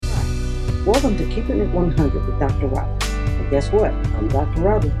Welcome to Keeping It 100 with Dr. Robin. And guess what? I'm Dr.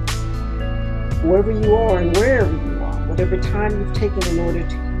 Robin. Whoever you are and wherever you are, whatever time you've taken in order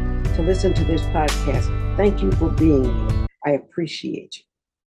to listen to this podcast, thank you for being here. I appreciate you.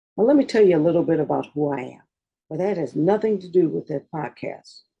 Now, let me tell you a little bit about who I am. But that has nothing to do with that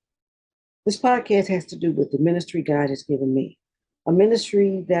podcast. This podcast has to do with the ministry God has given me, a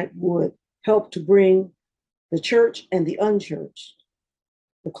ministry that would help to bring the church and the unchurched,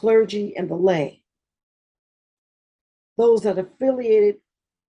 the clergy and the lay, those that are affiliated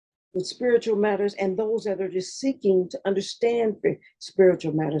with spiritual matters and those that are just seeking to understand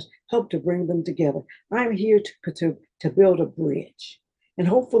spiritual matters, help to bring them together. I'm here to build a bridge. And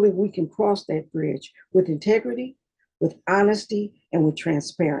hopefully we can cross that bridge with integrity, with honesty, and with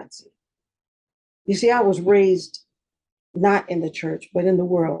transparency. You see, I was raised not in the church, but in the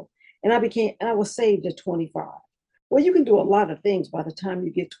world. And I was saved at 25. Well, you can do a lot of things by the time you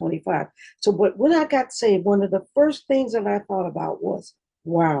get 25. So, but when I got saved, one of the first things that I thought about was,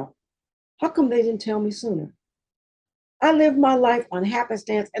 wow, how come they didn't tell me sooner? I lived my life on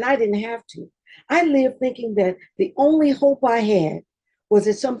happenstance and I didn't have to. I lived thinking that the only hope I had was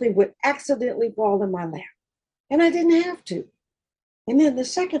that something would accidentally fall in my lap. And I didn't have to. And then the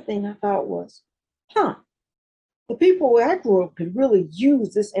second thing I thought was, the people where I grew up could really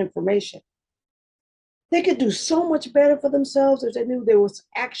use this information. They could do so much better for themselves if they knew there was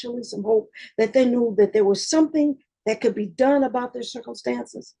actually some hope, that they knew that there was something that could be done about their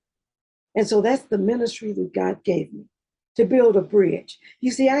circumstances. And so that's the ministry that God gave me, to build a bridge.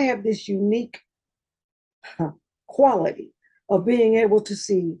 You see, I have this unique quality of being able to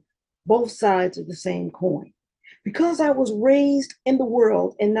see both sides of the same coin. Because I was raised in the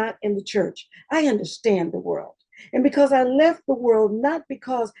world and not in the church, I understand the world. And because I left the world, not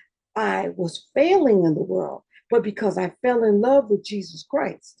because I was failing in the world, but because I fell in love with Jesus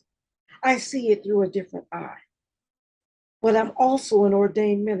Christ, I see it through a different eye. But I'm also an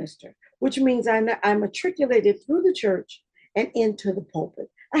ordained minister, which means I'm matriculated through the church and into the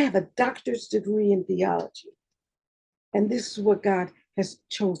pulpit. I have a doctor's degree in theology. And this is what God has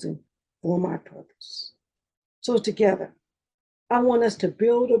chosen for my purpose. So together, I want us to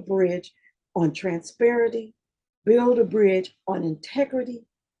build a bridge on transparency, build a bridge on integrity,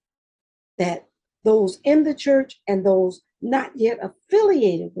 that those in the church and those not yet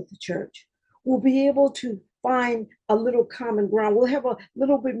affiliated with the church will be able to find a little common ground. We'll have a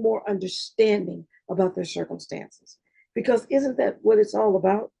little bit more understanding about their circumstances. Because isn't that what it's all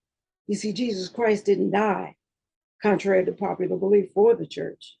about? You see, Jesus Christ didn't die, contrary to popular belief, for the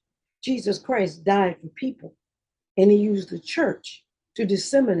church. Jesus Christ died for people. And he used the church to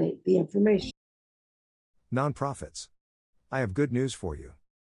disseminate the information. Nonprofits. I have good news for you.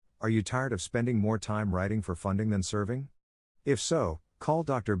 Are you tired of spending more time writing for funding than serving? If so, call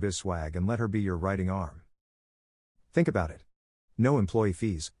Dr. Biswag and let her be your writing arm. Think about it. No employee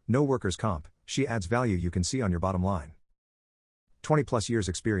fees, no workers' comp, she adds value you can see on your bottom line. 20 plus years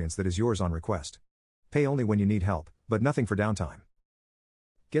experience that is yours on request. Pay only when you need help, but nothing for downtime.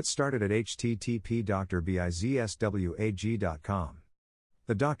 Get started at http://drbizswag.com.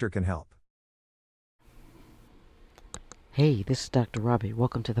 The doctor can help. Hey, this is Dr. Robbie.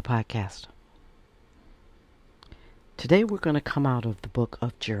 Welcome to the podcast. Today we're going to come out of the book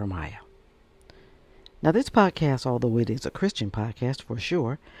of Jeremiah. Now this podcast, although it is a Christian podcast for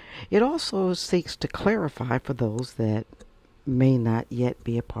sure, it also seeks to clarify for those that may not yet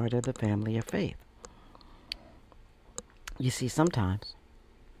be a part of the family of faith. You see, sometimes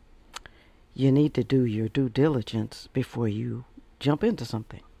you need to do your due diligence before you jump into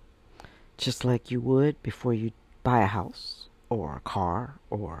something. Just like you would before you buy a house or a car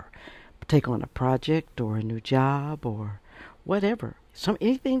or take on a project or a new job or whatever.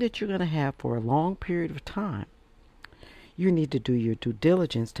 Anything that you're going to have for a long period of time, you need to do your due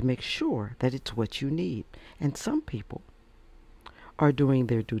diligence to make sure that it's what you need. And some people are doing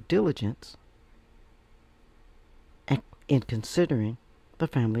their due diligence in considering the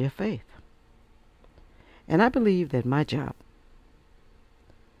family of faith. And I believe that my job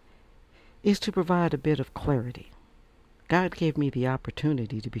is to provide a bit of clarity. God gave me the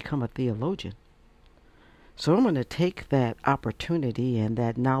opportunity to become a theologian. So I'm going to take that opportunity and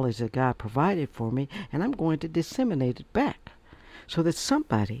that knowledge that God provided for me, and I'm going to disseminate it back so that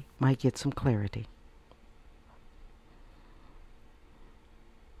somebody might get some clarity.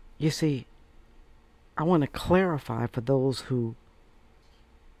 You see, I want to clarify for those who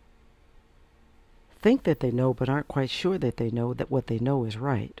think that they know but aren't quite sure that they know that what they know is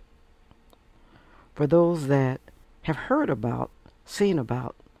right. For those that have heard about, seen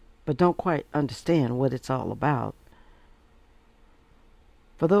about, but don't quite understand what it's all about.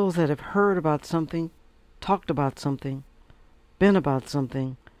 For those that have heard about something, talked about something, been about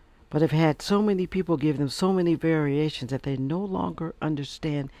something, but have had so many people give them so many variations that they no longer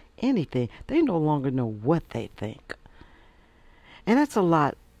understand anything. They no longer know what they think. And that's a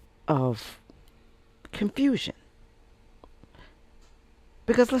lot of confusion.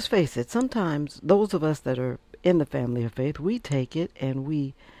 Because let's face it, sometimes those of us that are in the family of faith, we take it and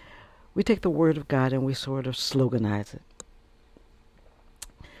we take the word of God and we sort of sloganize it.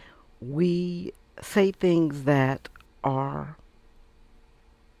 We say things that are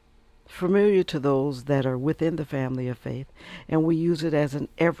familiar to those that are within the family of faith, and we use it as an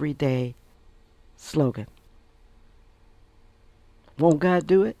everyday slogan. Won't God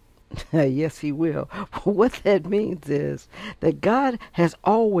do it? Yes, He will. What that means is that God has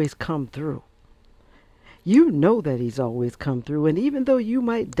always come through. You know that He's always come through, and even though you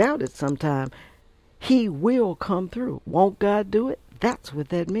might doubt it sometime, He will come through. Won't God do it? That's what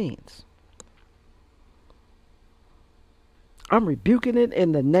that means. I'm rebuking it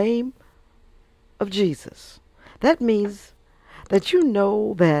in the name of Jesus. That means that you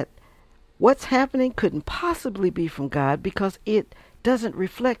know that what's happening couldn't possibly be from God because it doesn't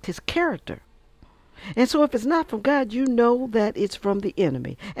reflect His character. And so if it's not from God, you know that it's from the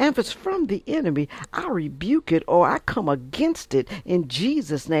enemy. And if it's from the enemy, I rebuke it or I come against it in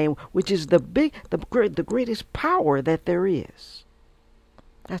Jesus' name, which is the greatest power that there is.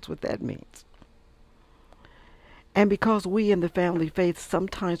 That's what that means. And because we in the family faith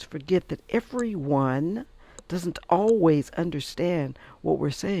sometimes forget that everyone doesn't always understand what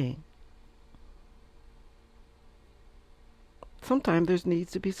we're saying, sometimes there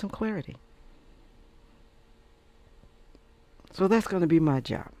needs to be some clarity. So that's going to be my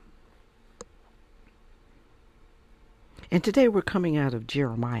job. And today we're coming out of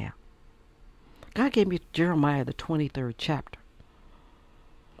Jeremiah. God gave me Jeremiah, the 23rd chapter.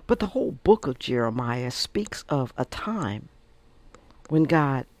 But the whole book of Jeremiah speaks of a time when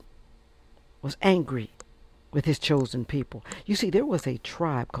God was angry with His chosen people. You see, there was a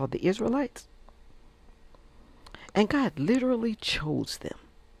tribe called the Israelites. And God literally chose them.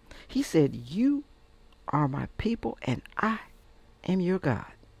 He said, "You are my people and I am your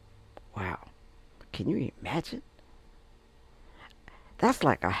God." Wow. Can you imagine? That's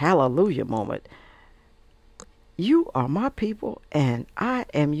like a hallelujah moment. You are my people and I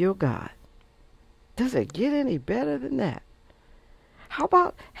am your God. Does it get any better than that? How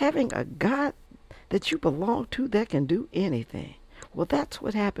about having a God that you belong to that can do anything? Well, that's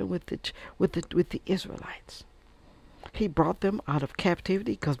what happened with the Israelites. He brought them out of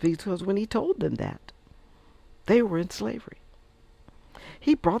captivity because when He told them that, they were in slavery.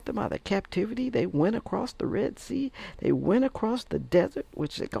 He brought them out of captivity. They went across the Red Sea. They went across the desert,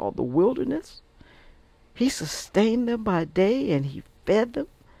 which they called the wilderness. He sustained them by day and He fed them.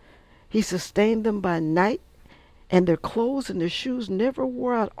 He sustained them by night, and their clothes and their shoes never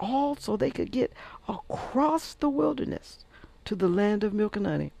wore out, all so they could get across the wilderness to the land of milk and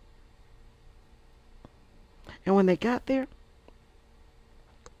honey. And when they got there,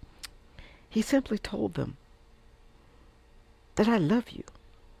 He simply told them that I love you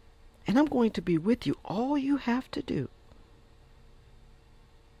and I'm going to be with you. All you have to do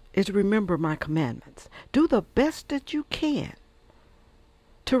is remember my commandments. Do the best that you can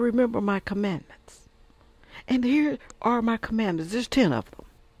to remember my commandments. And here are my commandments. There's 10 of them.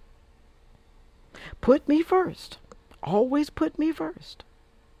 Put me first. Always put me first.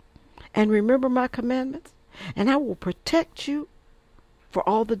 And remember my commandments. And I will protect you for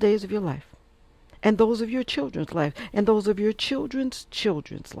all the days of your life. And those of your children's life. And those of your children's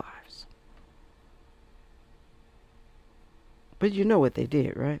children's lives. But you know what they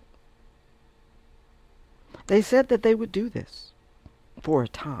did, right? They said that they would do this for a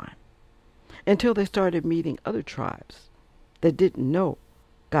time until they started meeting other tribes that didn't know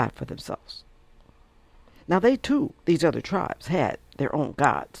God for themselves. Now they too, these other tribes, had their own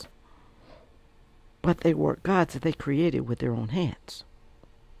gods. But they were gods that they created with their own hands.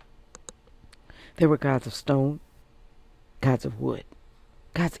 They were gods of stone, gods of wood,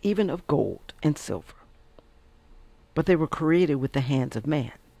 gods even of gold and silver. But they were created with the hands of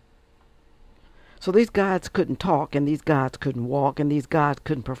man. So these gods couldn't talk, and these gods couldn't walk, and these gods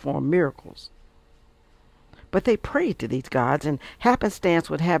couldn't perform miracles. But they prayed to these gods, and happenstance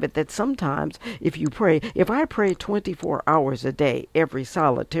would have it that sometimes if I pray 24 hours a day, every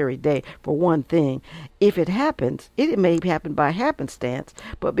solitary day for one thing, if it happens, it may happen by happenstance,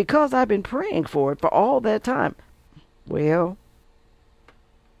 but because I've been praying for it for all that time, well,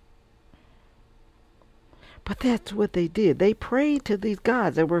 but that's what they did. They prayed to these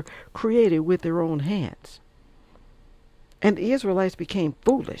gods that were created with their own hands. And the Israelites became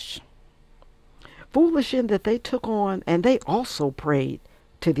foolish. Foolish in that they took on and they also prayed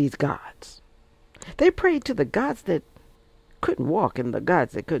to these gods. They prayed to the gods that couldn't walk and the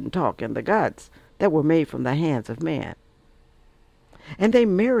gods that couldn't talk and the gods that were made from the hands of man. And they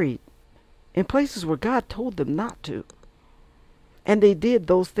married in places where God told them not to. And they did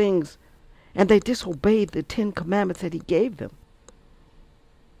those things and they disobeyed the 10 commandments that he gave them.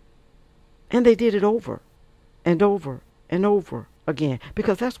 And they did it over and over and over again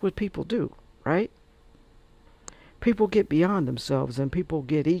because that's what people do, right? People get beyond themselves and people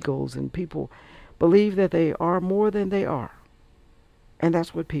get egos and people believe that they are more than they are. And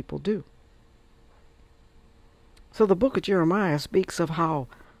that's what people do. So the book of Jeremiah speaks of how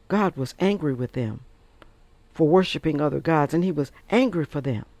God was angry with them for worshiping other gods, and he was angry for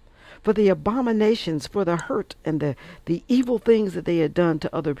them, for the abominations, for the hurt and the evil things that they had done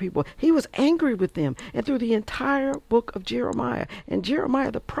to other people. He was angry with them. And through the entire book of Jeremiah, and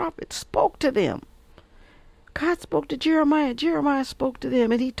Jeremiah the prophet spoke to them. God spoke to Jeremiah. Jeremiah spoke to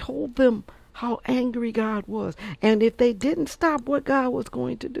them, and he told them how angry God was. And if they didn't stop, what God was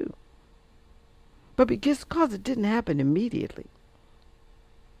going to do. But because it didn't happen immediately,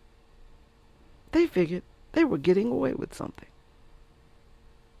 they figured they were getting away with something.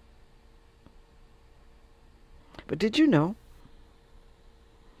 But did you know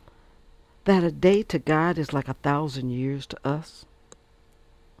that a day to God is like 1,000 years to us?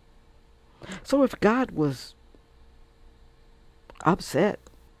 So if God was upset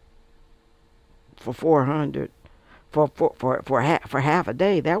for 400 for half a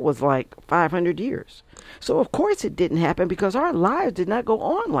day, that was like 500 years. So of course it didn't happen because our lives did not go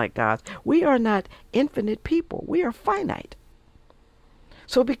on like God's. We are not infinite people. We are finite.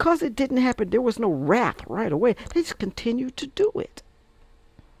 So because it didn't happen, there was no wrath right away. They just continued to do it.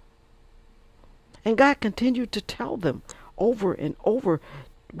 And God continued to tell them over and over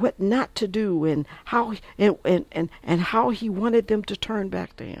what not to do and how and how he wanted them to turn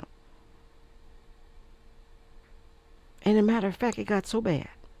back to him. And as a matter of fact, it got so bad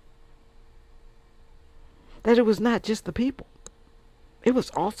that it was not just the people. It was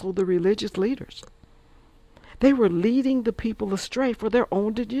also the religious leaders. They were leading the people astray for their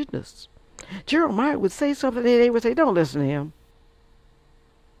own agendas. Jeremiah would say something and they would say, don't listen to him.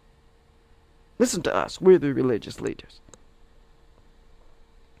 Listen to us. We're the religious leaders.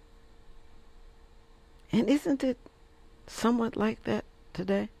 And isn't it somewhat like that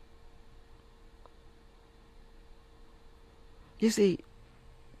today? You see,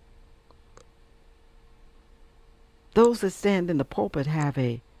 those that stand in the pulpit have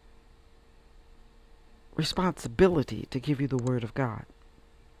a responsibility to give you the word of God.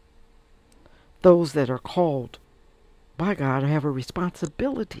 Those that are called by God have a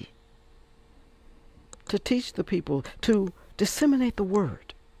responsibility to teach the people, to disseminate the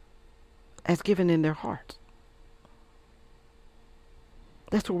word as given in their hearts.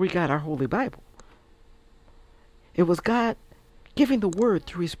 That's where we got our Holy Bible. It was God giving the word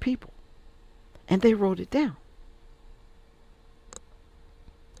through his people, and they wrote it down.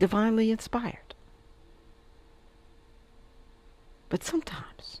 Divinely inspired. But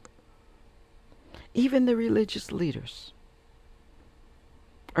sometimes, even the religious leaders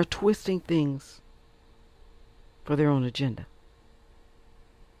are twisting things for their own agenda.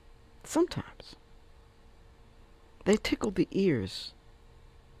 Sometimes they tickle the ears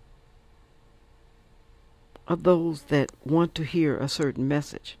of those that want to hear a certain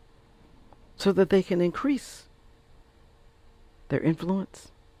message so that they can increase their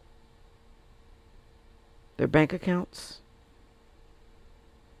influence, their bank accounts,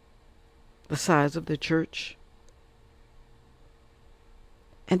 the size of the church.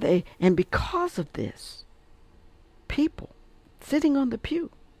 And because of this, people sitting on the pew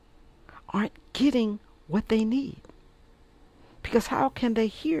aren't getting what they need. Because how can they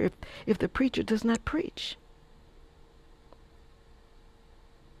hear if the preacher does not preach?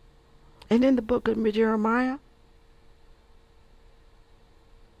 And in the book of Jeremiah,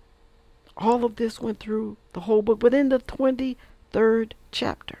 all of this went through the whole book. But in the 23rd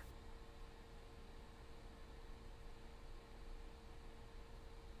chapter,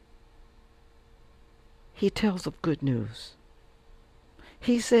 he tells of good news.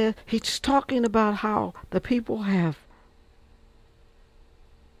 He said, he's talking about how the people have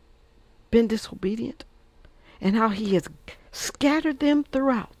been disobedient and how he has scattered them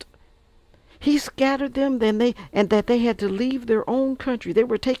throughout. He scattered them and that they had to leave their own country. They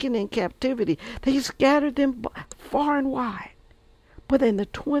were taken in captivity. He scattered them far and wide. But in the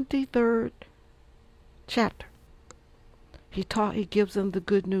 23rd chapter, he gives them the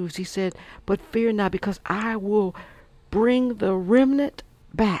good news. He said, but fear not, because I will bring the remnant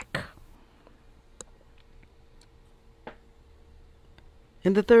back.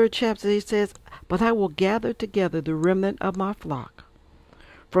 In the 3rd chapter, he says, but I will gather together the remnant of my flock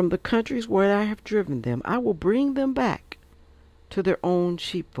from the countries where I have driven them. I will bring them back to their own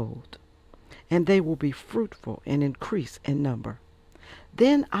sheepfold, and they will be fruitful and increase in number.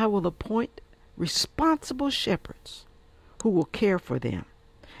 Then I will appoint responsible shepherds who will care for them,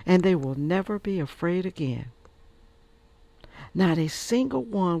 and they will never be afraid again. Not a single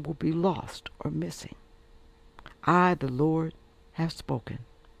one will be lost or missing. I, the Lord, have spoken.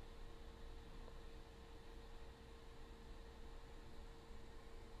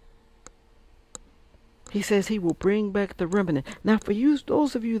 He says he will bring back the remnant. Now, for you,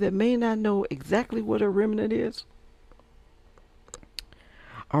 those of you that may not know exactly what a remnant is,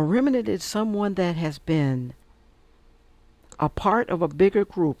 a remnant is someone that has been a part of a bigger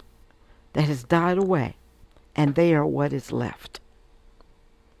group that has died away, and they are what is left.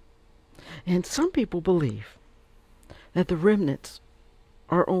 And some people believe that the remnants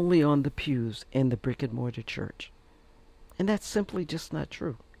are only on the pews in the brick and mortar church. And that's simply just not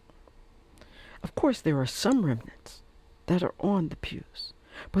true. Of course, there are some remnants that are on the pews,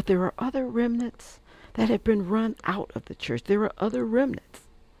 but there are other remnants that have been run out of the church. There are other remnants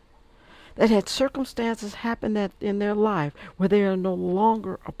that had circumstances happen that in their life where they are no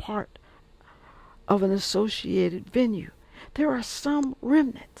longer a part of an associated venue. There are some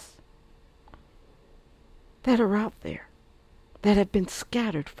remnants that are out there that have been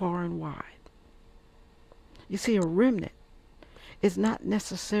scattered far and wide. You see, a remnant is not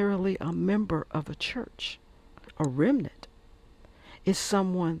necessarily a member of a church. A remnant is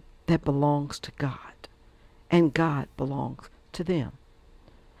someone that belongs to God, and God belongs to them.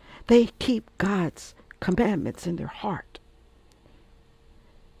 They keep God's commandments in their heart.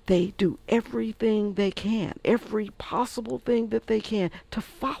 They do everything they can, every possible thing that they can to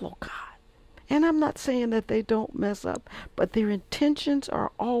follow God. And I'm not saying that they don't mess up, but their intentions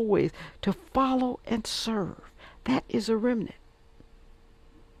are always to follow and serve. That is a remnant.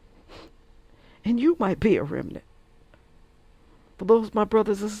 And you might be a remnant. For those my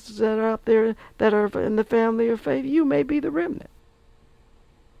brothers and sisters that are out there that are in the family of faith, you may be the remnant.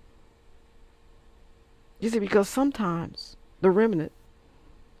 You see, because sometimes the remnant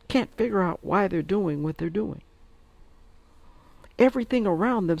can't figure out why they're doing what they're doing. Everything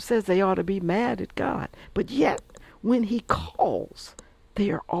around them says they ought to be mad at God. But yet, when he calls,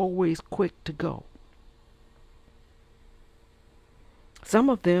 they are always quick to go. Some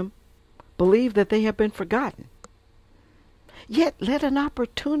of them believe that they have been forgotten. Yet let an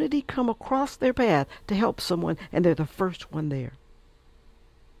opportunity come across their path to help someone, and they're the first one there.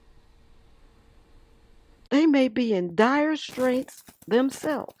 They may be in dire straits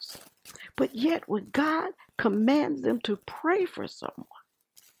themselves, but yet when God commands them to pray for someone,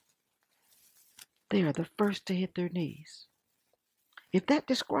 they are the first to hit their knees. If that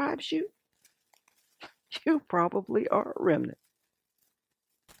describes you, you probably are a remnant.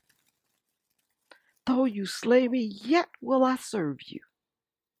 Though you slay me, yet will I serve you.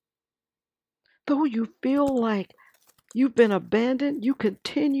 Though you feel like you've been abandoned, you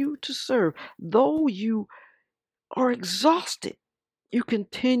continue to serve. Though you are exhausted, you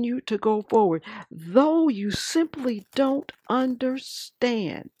continue to go forward. Though you simply don't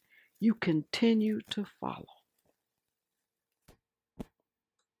understand, you continue to follow.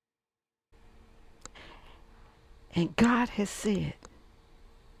 And God has said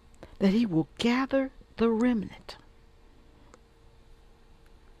that he will gather the remnant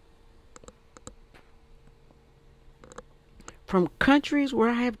from countries where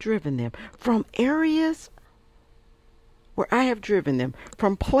I have driven them, from areas where I have driven them,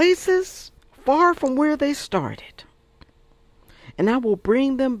 from places far from where they started. And I will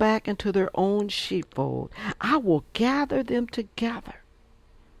bring them back into their own sheepfold. I will gather them together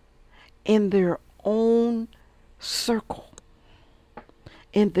in their own circle,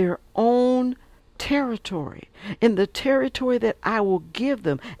 in their own territory, in the territory that I will give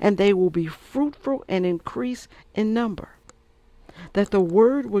them, and they will be fruitful and increase in number. That the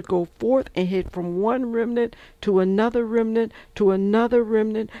word would go forth and hit from one remnant to another remnant to another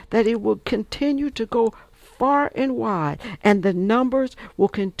remnant, that it will continue to go far and wide, and the numbers will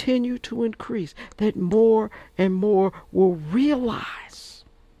continue to increase, that more and more will realize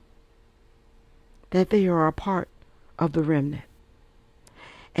that they are a part of the remnant.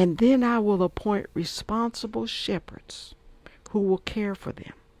 And then I will appoint responsible shepherds who will care for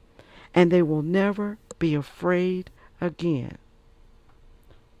them, and they will never be afraid again.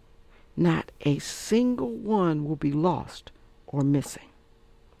 Not a single one will be lost or missing.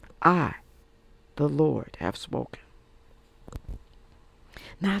 I, the Lord, have spoken.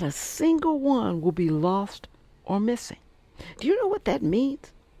 Not a single one will be lost or missing. Do you know what that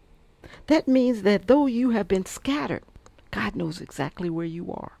means? That means that though you have been scattered, God knows exactly where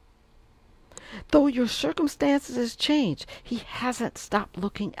you are. Though your circumstances has changed, He hasn't stopped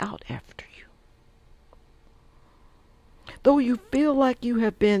looking out after you. Though you feel like you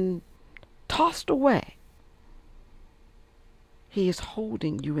have been tossed away, He is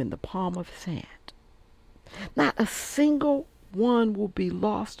holding you in the palm of His hand. Not a single one will be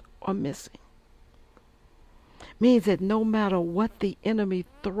lost or missing. Means that no matter what the enemy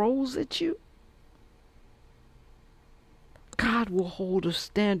throws at you, God will hold a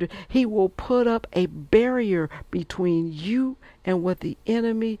standard. He will put up a barrier between you and what the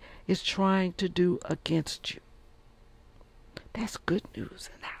enemy is trying to do against you. That's good news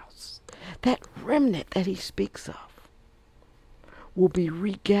in the house. That remnant that He speaks of will be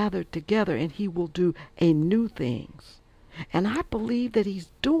regathered together, and He will do a new things. And I believe that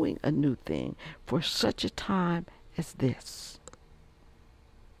He's doing a new thing for such a time as this.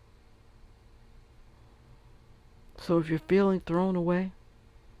 So if you're feeling thrown away,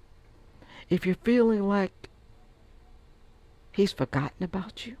 if you're feeling like He's forgotten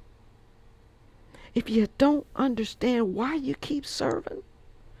about you, if you don't understand why you keep serving,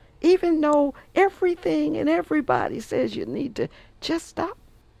 even though everything and everybody says you need to just stop,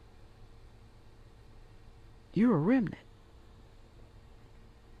 you're a remnant.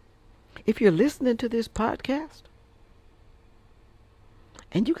 If you're listening to this podcast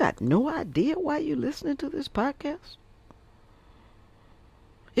and you got no idea why you're listening to this podcast,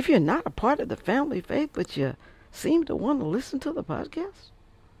 if you're not a part of the family faith but you seem to want to listen to the podcast,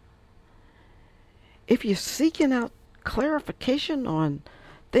 if you're seeking out clarification on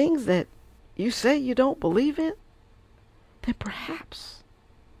things that you say you don't believe in, then perhaps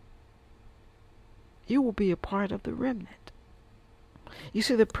you will be a part of the remnant. You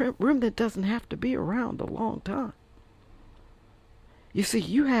see, the remnant doesn't have to be around a long time. You see,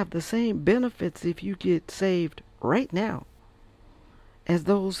 you have the same benefits if you get saved right now as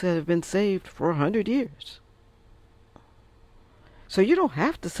those that have been saved for 100 years. So you don't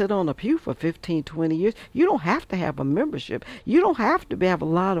have to sit on a pew for 15, 20 years. You don't have to have a membership. You don't have to have a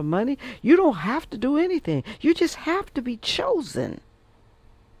lot of money. You don't have to do anything. You just have to be chosen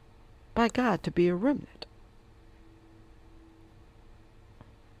by God to be a remnant.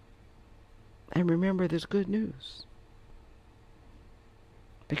 And remember, there's good news.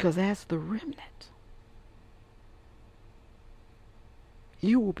 Because as the remnant,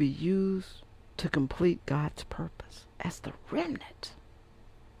 you will be used to complete God's purpose. As the remnant,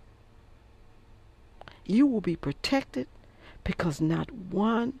 you will be protected because not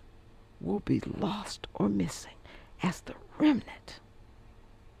one will be lost or missing. As the remnant,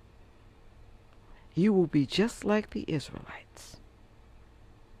 you will be just like the Israelites.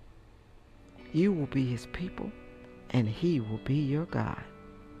 You will be His people, and He will be your God.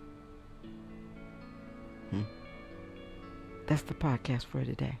 That's the podcast for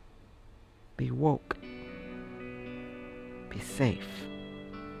today. Be woke. Be safe.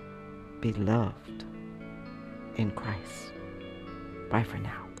 Be loved in Christ. Bye for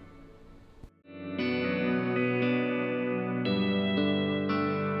now.